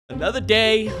Another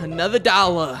day, another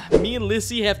dollar. Me and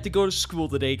Lissy have to go to school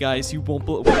today, guys. You won't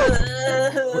believe.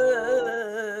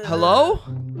 Hello?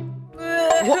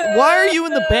 Why are you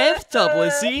in the bathtub,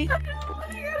 Lissy?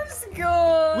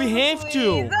 Go, we have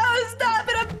to. No, stop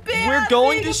it. I'm bad. We're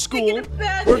going to school.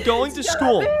 We're going to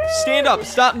school. Stand up.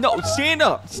 Stop. No, stand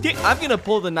up. I'm going to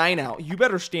pull the 9 out. You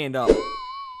better stand up.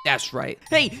 That's right.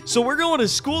 Hey, so we're going to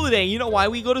school today. You know why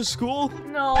we go to school?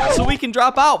 No. So we can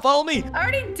drop out. Follow me. I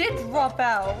already did drop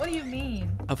out. What do you mean?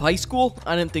 Of high school?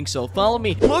 I didn't think so. Follow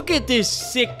me. Look at this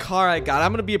sick car I got.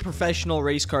 I'm going to be a professional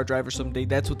race car driver someday.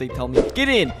 That's what they tell me. Get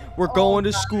in. We're going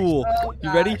to school.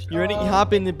 You ready? You ready? You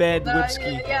hop in the bed,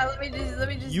 Whipsky. Yeah, let me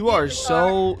just. You are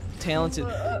so talented.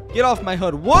 Get off my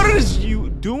hood. What is you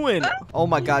doing? Oh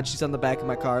my God, she's on the back of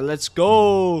my car. Let's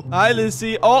go. Hi,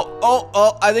 Lissy.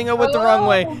 Oh, I think I went the wrong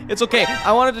way. It's okay.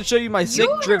 I wanted to show you my sick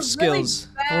drift skills.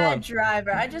 Bad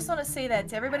driver. I just want to say that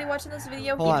to everybody watching this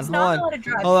video. Hold He does not know how to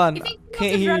drive. Hold on.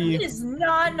 Can't hear you. He does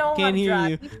not know how to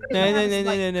drive.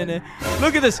 No.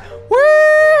 Look at this. Woo!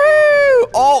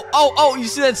 Oh, you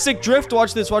see that sick drift?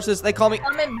 Watch this. They call me.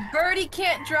 Comment Birdie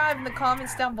can't drive in the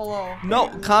comments down below. No,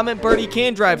 comment Birdie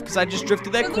can drive because I just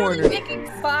drifted that corner. You're making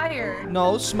fire.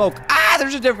 No, smoke. Ah,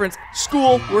 there's a difference.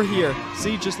 School, we're here.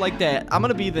 See, just like that. I'm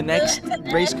gonna be the next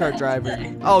race car driver.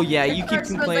 Oh yeah, you keep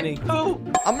complaining.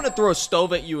 I'm gonna throw a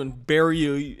stove at you and bury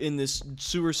you in this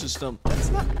sewer system.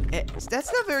 That's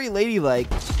not very ladylike.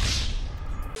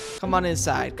 Come on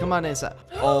inside.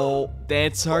 Oh,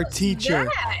 that's our teacher.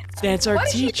 That's our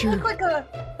teacher. She look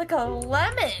like a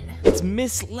lemon? It's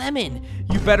Miss Lemon.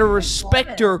 You better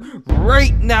respect her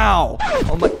right now.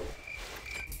 Oh my.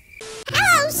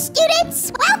 Hello,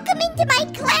 students. Welcome into my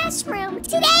classroom.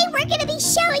 Today, we're going to be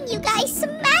showing you guys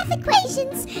some math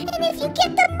equations. And if you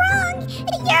get them wrong,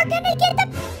 you're going to get the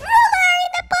ruler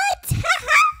in the butt.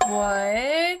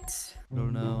 What? I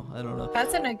don't know.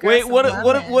 That's an aggressive what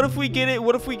if we get it?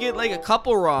 What if we get like a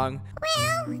couple wrong?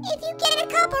 Well, if you get a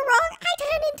couple wrong, I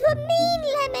turn into a mean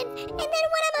lemon. And then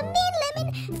when I'm a mean lemon,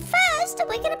 first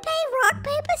we're gonna play rock,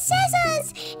 paper,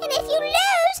 scissors. And if you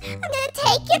lose, I'm gonna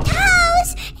take your toes.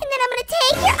 And then I'm gonna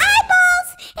take your eyeballs.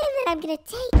 And then I'm gonna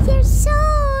take your soul.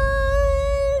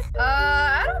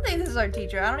 I don't think this is our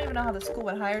teacher. I don't even know how the school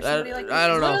would hire somebody like this. I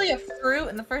don't know. It's literally a fruit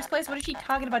in the first place. What is she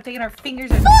talking about taking our fingers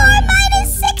and 4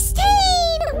 minus 16.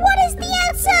 What is the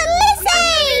answer,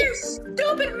 Lizzie?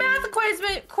 Stupid math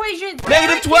equation.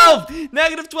 Negative 12.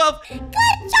 Negative 12. Good job,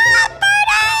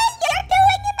 Birdie. You're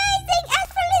doing amazing. As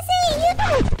for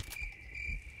Lizzie,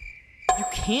 You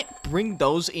can't bring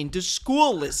those into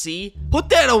school, Lissy. Put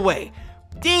that away.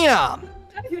 Damn.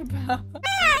 Matt, you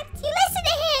listen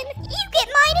to him. You get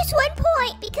minus 1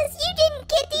 point because you didn't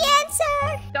get the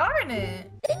answer. Darn it.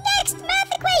 The next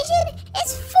math equation is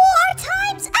 4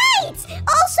 times 8.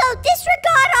 Also,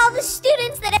 disregard all the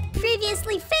students that have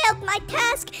previously failed my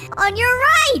task on your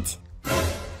right.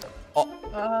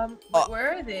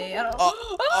 Where are they? I don't.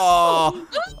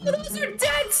 Those are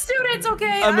dead students.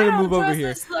 Okay. I'm gonna move over here.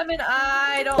 This lemon.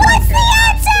 I don't. What's the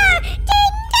answer? Ding,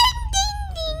 ding, ding,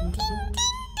 ding, ding,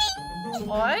 ding, ding.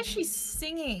 Why is she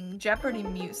singing Jeopardy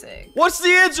music? What's the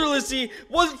answer, Lissy?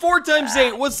 What's 4 times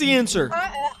 8? What's the answer?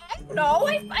 I don't know.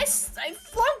 I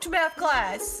flunked math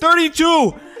class.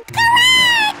 32.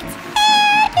 Correct!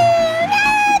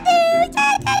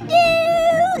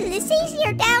 Lizzie,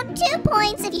 you're down 2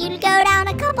 points. If you go down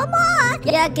a couple more,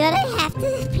 you're gonna have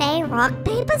to play rock,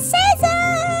 paper,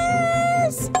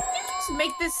 scissors. Can you just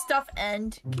make this stuff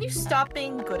end? Can you stop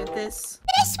being good at this?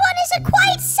 This one is a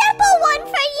quite simple one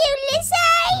for you,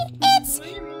 Lizzie. It's 2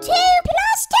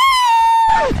 plus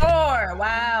 2. 4.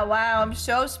 Wow. I'm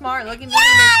so smart. Look at me, Yay,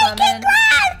 Miss Lemon.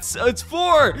 congrats! It's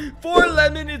 4. 4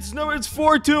 lemon. It's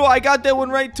 4 too. I got that one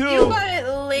right too. You got it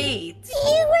late.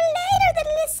 You were later than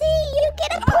Lizzie. You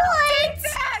get a point.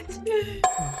 Take that.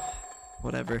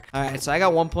 Whatever. All right, so I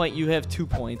got 1 point. You have 2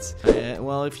 points.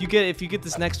 Well, if you get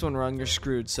this next one wrong, you're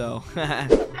screwed. So.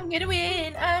 I'm gonna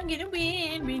win.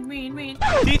 Win.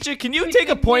 Teacher, can you take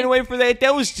a point away for that?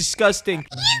 That was disgusting.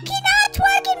 You cannot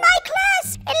work in my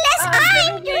class unless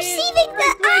I'm receiving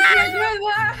the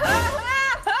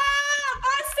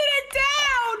Busted it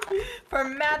down for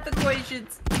math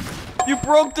equations. You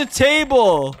broke the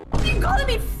table. You calling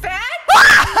me fat?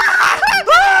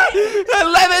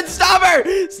 Lemon, stop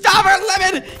her! Stop her,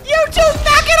 Lemon! You two,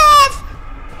 knock it off!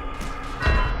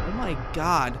 Oh my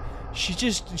God.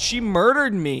 She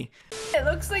murdered me. It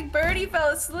looks like Birdie fell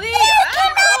asleep. You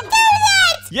cannot do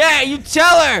that! Yeah, you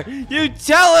tell her! You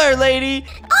tell her, lady!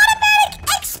 Automatic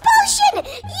expulsion!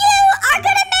 You are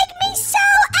gonna make me so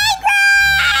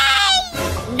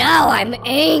angry! Now I'm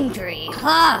angry.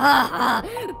 Ha ha ha.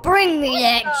 Bring me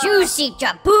that juicy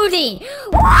jabooty.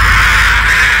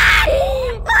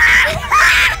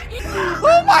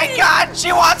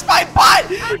 She wants my butt!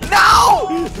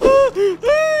 No!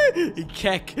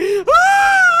 Keck.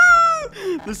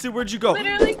 Lissy, where'd you go?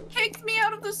 Literally kicked me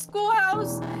out of the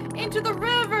schoolhouse into the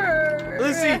river.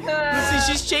 Lissy,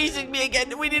 she's chasing me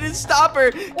again. We need to stop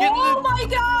her. Oh my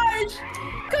gosh!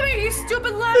 Come here, you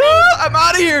stupid lemon! I'm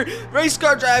out of here! Race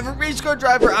car driver,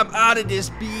 I'm out of this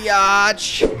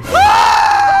biatch.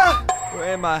 Ah! Where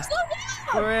am I?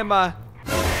 Where am I?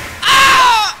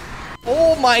 Ah!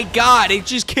 Oh my god, it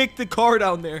just kicked the car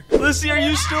down there. Lissy, are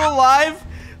you still alive?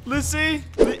 Lissy?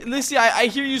 Lissy, I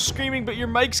hear you screaming, but your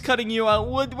mic's cutting you out.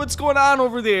 What's going on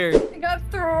over there? I got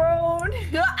thrown.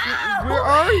 Ow! Where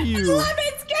are you? The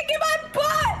lemon's kicking my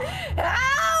butt!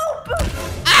 Help!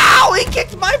 Ow! He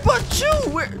kicked my butt too!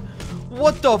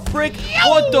 What the frick?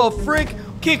 What the frick?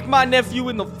 Kick my nephew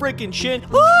in the frickin' shin.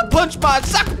 Punch my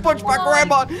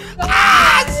grandma.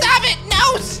 Ah! Stop it!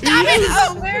 No! Stop it!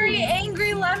 He's a very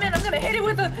angry lemon. I'm gonna hit it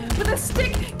with a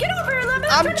stick. Get over here, lemon!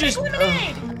 I'm just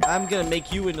lemonade. I'm gonna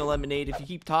make you into lemonade if you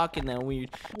keep talking that weird.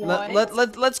 What?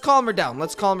 Let's calm her down.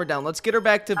 Let's calm her down. Let's get her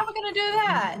back to. How am I gonna do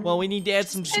that? Well, we need to add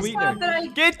some It's sweetener. not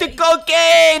that Get the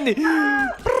cocaine!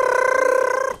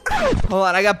 Hold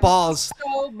on, I got balls.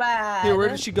 So bad. Here, where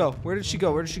did she go? Where did she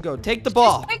go? Where did she go? Take the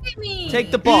ball. She's kicking me.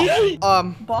 Take the ball.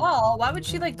 Ball? Why would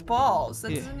she like balls?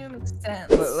 That doesn't even make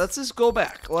sense. Let's just go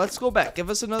back. Let's go back. Give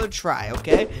us another try,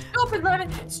 okay? Stupid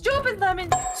lemon! Stupid lemon!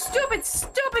 Stupid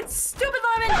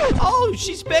lemon! Oh,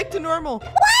 she's back to normal. Why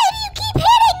do you keep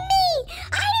hitting me?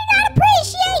 I do not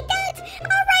appreciate that. All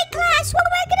right, class, what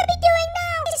we're going to be doing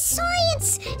now is science.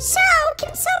 So,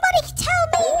 can somebody tell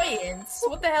me Science?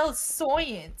 What the hell is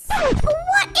science?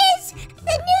 what is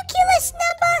the nucleus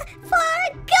number for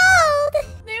gold?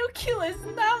 Nucleus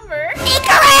number?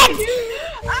 Incorrect!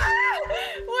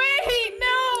 Wait,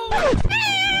 no!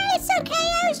 It's okay,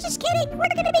 I was just kidding. We're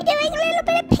going to be doing a little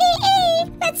bit of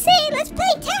PE. Let's see, let's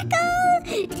play tackle.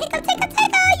 Tickle,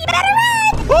 you better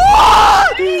run.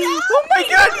 Oh my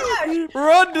god!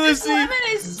 Run, This Lissy! lemon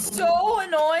is so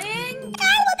annoying!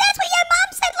 Well, that's what your mom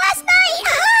said last night.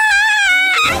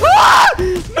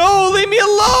 No, leave me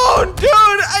alone! Dude,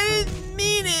 I didn't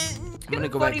mean it! I'm gonna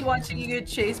go back. Funny watching you get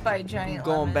chased by a giant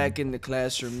Going lemon. back in the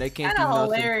classroom. They can't do Kinda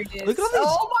nothing. hilarious. Look at all these.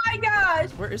 Oh my gosh!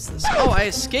 Where is this? Oh, I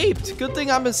escaped. Good thing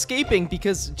I'm escaping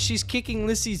because she's kicking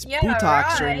Lissy's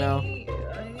buttocks right now.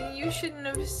 You shouldn't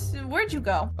have. Where'd you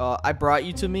go? I brought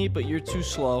you to me, but you're too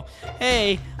slow.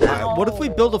 Hey, what if we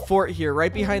build a fort here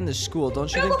right behind the school?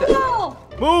 Don't you think Build a wall!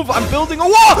 Move! I'm building a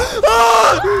wall!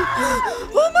 Ah!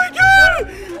 Oh my god!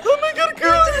 Oh my god,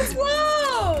 girl! This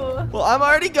wall! Well, I'm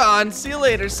already gone. See you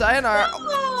later. Sayonara.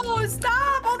 No!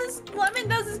 Stop! All this lemon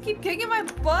does is keep kicking my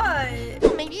butt.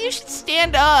 Well, maybe you should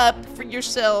stand up for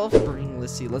yourself. Bring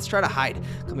Lissy. Let's try to hide.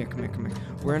 Come here.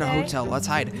 We're in a hotel. Let's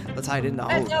hide. Let's hide in the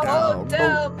hotel.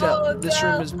 This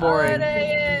room is boring.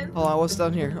 Hold on, what's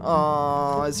down here?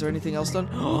 Oh, is there anything else done?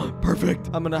 Oh, perfect.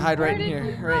 I'm gonna hide right in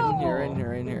here. Right in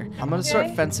here. I'm gonna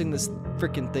start fencing this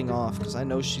freaking thing off because I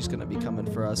know she's gonna be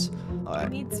coming for us. All right.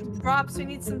 We need some props. We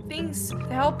need some things to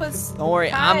help us. Don't worry,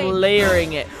 hide. I'm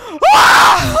layering it.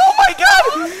 Ah! Oh my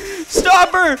god! Stop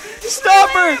her! Stop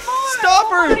her! Stop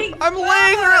her! I'm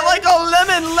laying her like a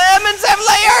lemon. Lemons have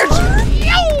layers!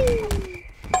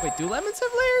 Wait, do lemons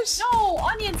have layers? No,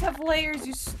 onions have layers,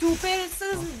 you stupid. It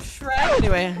says shred.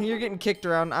 Anyway, you're getting kicked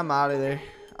around. I'm out of there.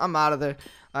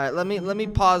 All right, let me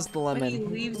pause the When he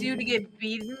lemon. leaves you to get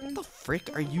beaten. What the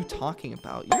frick are you talking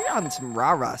about? You're on some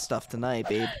rah-rah stuff tonight,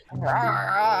 babe.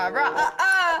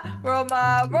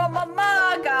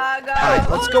 Alright,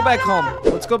 let's go back home.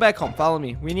 Let's go back home. Follow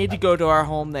me. We need to go to our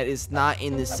home that is not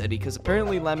in this city because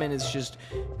apparently Lemon is just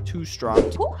too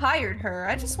strong. Who hired her?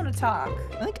 I just want to talk.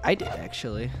 I think I did,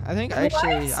 actually.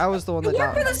 I was the one that You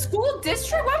work got for the school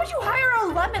district? Why would you hire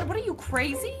a lemon? What are you,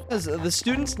 crazy? because the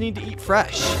students need to eat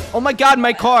fresh. Oh my god,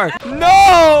 my car.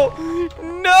 No!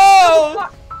 No!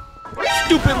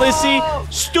 Stupid Lissy!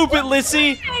 Stupid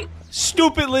Lissy!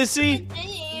 Stupid Lissy!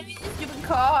 Stupid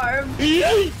car.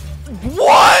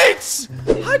 What?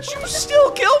 How'd you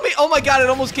still kill me? Oh my god, it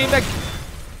almost came back.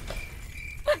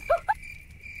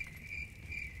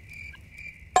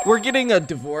 We're getting a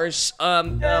divorce.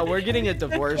 We're getting a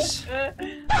divorce.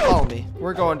 Follow me.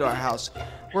 We're going to our house.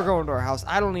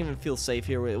 I don't even feel safe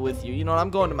here with you. You know what?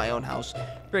 I'm going to my own house.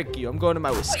 Frick you. I'm going to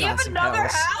my Wisconsin You have another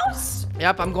palace. house?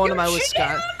 Yep, I'm going to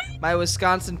my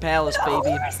Wisconsin palace,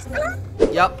 baby.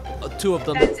 Yep, 2 of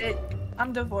them. That's it.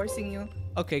 I'm divorcing you.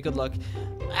 Okay, good luck.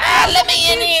 Let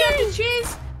me in here. Chuck E.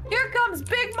 Cheese. Here comes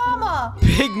Big Mama.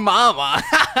 Big Mama.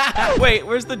 Wait,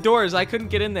 where's the doors? I couldn't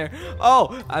get in there.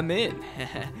 Oh, I'm in.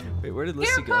 Wait, where did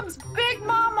Lissy go? Here comes Big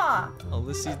Mama. Oh,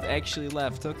 Lissy actually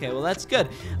left. Okay, well, that's good.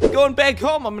 I'm going back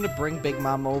home. I'm going to bring Big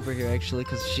Mama over here, actually,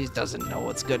 because she doesn't know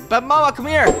what's good. But Mama, come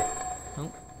here.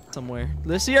 Oh, somewhere.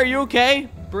 Lissy, are you okay?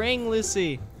 Bring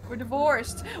Lissy. We're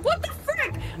divorced. What the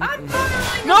frick? I'm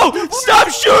literally No, divorced. stop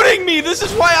shooting me. This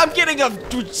is why I'm getting a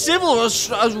civil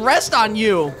arrest on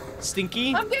you,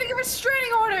 Stinky. I'm getting a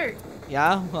restraining order.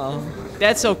 Yeah, well,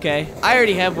 that's okay. I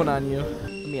already have one on you.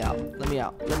 Let me out. Let me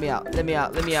out. Let me out. Let me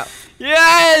out. Let me out.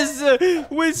 Yes!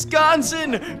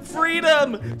 Wisconsin!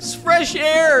 Freedom! Fresh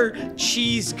air!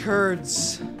 Cheese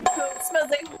curds. It smells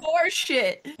like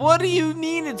horseshit. What do you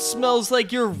mean it smells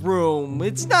like your room?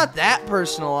 It's not that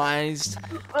personalized.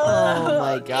 Oh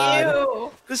my god.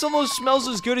 Ew. This almost smells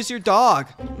as good as your dog.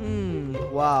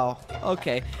 Wow.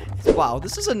 Okay. Wow,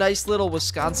 this is a nice little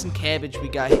Wisconsin cabbage we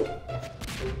got here.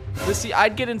 Lissy,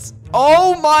 I'd get in.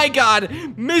 Oh my god!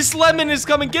 Miss Lemon is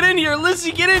coming. Get in here.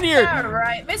 Lissy, get in here. All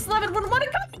right. Miss Lemon wouldn't want to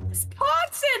come to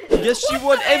Wisconsin. Yes, she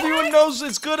would. Everyone knows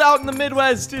it's good out in the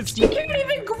Midwest. It's You can't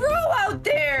even grow out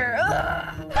there.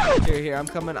 Ugh. here. I'm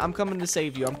coming. I'm coming to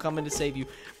save you. I'm coming to save you.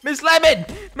 Miss Lemon!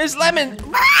 Miss Lemon!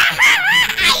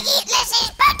 I eat Lissy's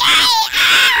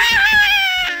birthday!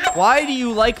 Why do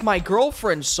you like my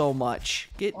girlfriend so much?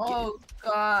 Oh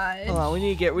God. Hold on, we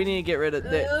need to get rid of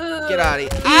that. Get out of here.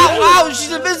 Ow, ow,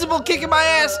 she's invisible, kicking my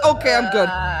ass. Okay, I'm good.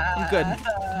 I'm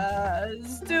good.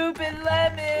 Stupid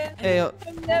lemon. Hey, I'm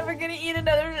never gonna eat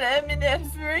another lemon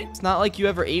ever. it's not like you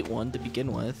ever ate one to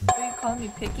begin with. Are you calling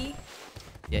me picky?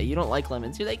 Yeah, you don't like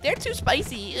lemons. You're like, they're too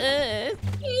spicy. You're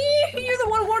the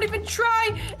one who won't even try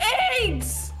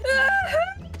eggs.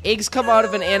 Eggs come out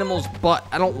of an animal's butt.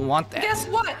 I don't want that. Guess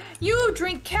what? You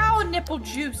drink cow nipple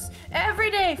juice every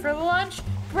day for lunch,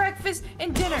 breakfast,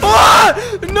 and dinner.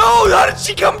 Ah! No, how did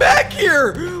she come back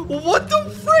here? What the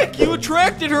frick? You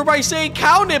attracted her by saying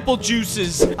cow nipple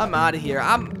juices. I'm out of here.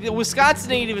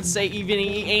 Wisconsin ain't even safe.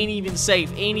 Ain't even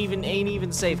safe. Ain't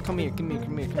even safe. Come here. She's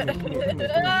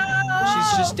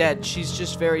just dead. She's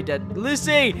just very dead.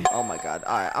 Lissy! Oh my god.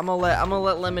 All right, I'm gonna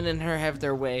let Lemon and her have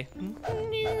their way. You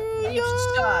should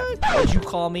stop. What'd you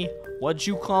call me? What'd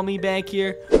you call me back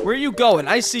here? Where you going?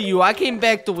 I see you. I came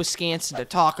back to Wisconsin to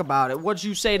talk about it. What'd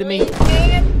you say to me?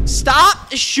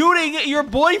 Stop shooting your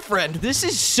boyfriend. This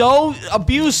is so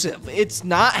abusive. It's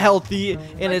not healthy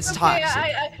and it's okay,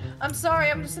 toxic. I'm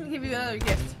sorry. I'm just gonna give you another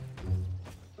gift.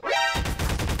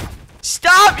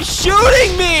 Stop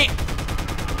shooting me!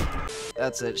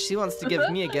 That's it. She wants to give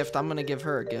me a gift. I'm gonna give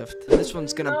her a gift. This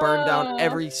one's gonna burn down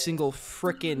every single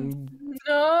frickin'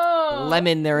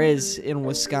 lemon there is in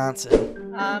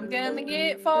Wisconsin. I'm gonna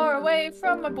get far away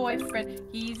from my boyfriend.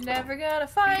 He's never gonna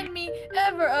find me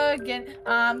ever again.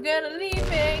 I'm gonna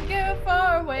leave and go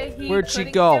far away. Where'd she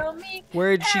go?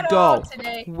 Where'd she go?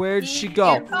 Where'd she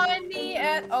go? Can't find me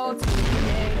at all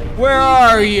today. Where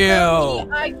are you?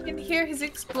 I can hear his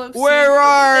explosive. Where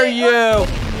are you?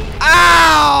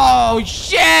 Ow!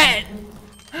 Shit!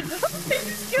 He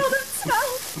just killed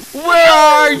himself. Where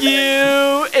are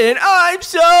you? And I'm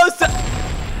so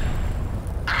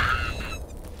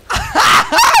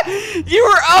You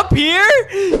were up here?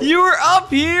 You were up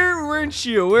here, weren't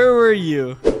you? Where were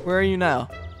you? Where are you now?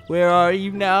 Where are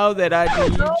you now that I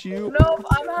need you? Nope,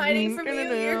 I'm hiding from you.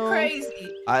 You're crazy.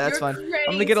 Alright, that's fine.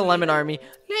 I'm gonna get a lemon army.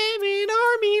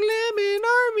 Lemon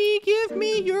army, give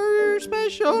me your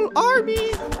special army.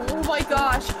 Oh my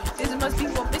gosh, this must be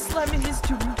what Miss Lemon is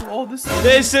doing to all the stuff.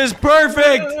 This is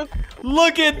perfect.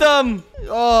 Look at them.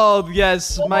 Oh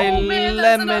yes, my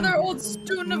lemon.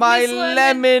 My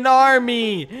lemon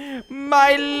army.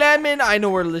 My lemon. I know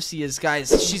where Lissy is, guys.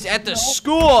 She's at the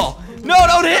school. No,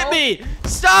 don't hit me.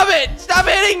 Stop it. Stop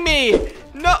hitting me.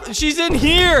 No, she's in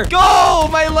here. Go,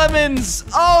 my lemons.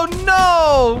 Oh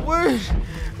no.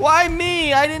 Why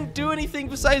me? I didn't do anything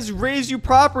besides raise you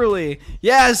properly.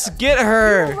 Yes, get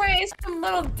her. You raised some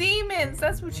little demons.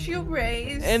 That's what you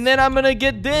raised. And then I'm gonna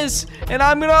get this, and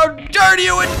I'm gonna turn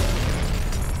you in.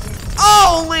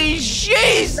 Holy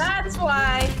jeez! That's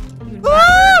why you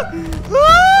never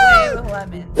play with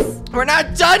lemons. We're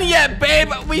not done yet, babe.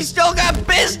 We still got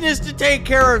business to take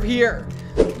care of here.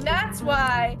 That's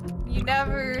why you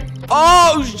never.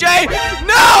 Oh, Jay!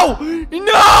 No!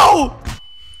 No!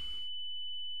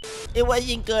 It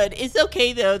wasn't good. It's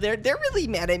okay though. They're really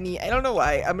mad at me. I don't know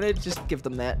why. I'm gonna just give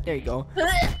them that. There you go.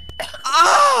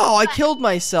 Ow! I killed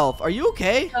myself. Are you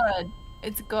okay? Good.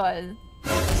 It's good.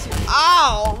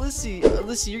 Ow! Lissy,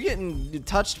 you're getting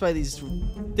touched by these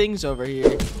things over here.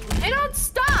 They don't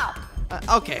stop.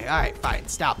 Okay, all right, fine.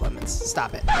 Stop, lemons.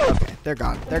 Stop it. Okay, they're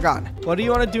gone. They're gone. What do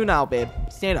you want to do now, babe?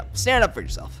 Stand up. Stand up for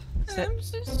yourself. I'm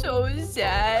just so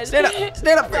sad. Stand up.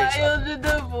 Stand up, Grace. Filed a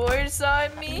divorce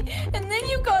on me, and then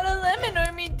you got a lemon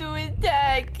army to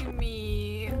attack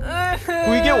me.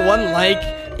 Can we get one like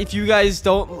if you guys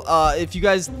don't if you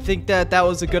guys think that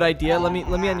was a good idea? Let me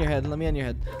on your head. Let me on your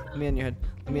head. Let me on your head.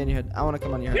 Let me on your head. I want to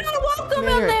come on your head. You're not welcome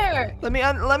in there. Let me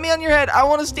on your head. I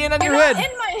want to stand on your head. You're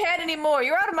not in my head anymore.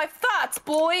 You're out of my thoughts,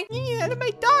 boy. Yeah, out of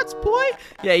my thoughts, boy.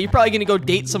 Yeah, you're probably gonna go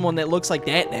date someone that looks like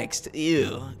that next.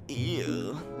 Ew.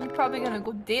 Ew. You're probably gonna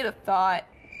go date a thought.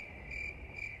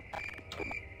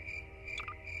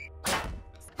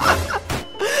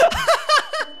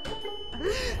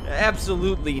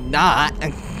 Absolutely not.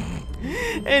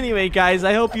 Anyway, guys,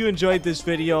 I hope you enjoyed this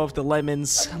video of the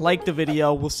lemons. Like the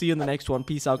video. We'll see you in the next one.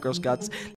 Peace out, Girl Scouts.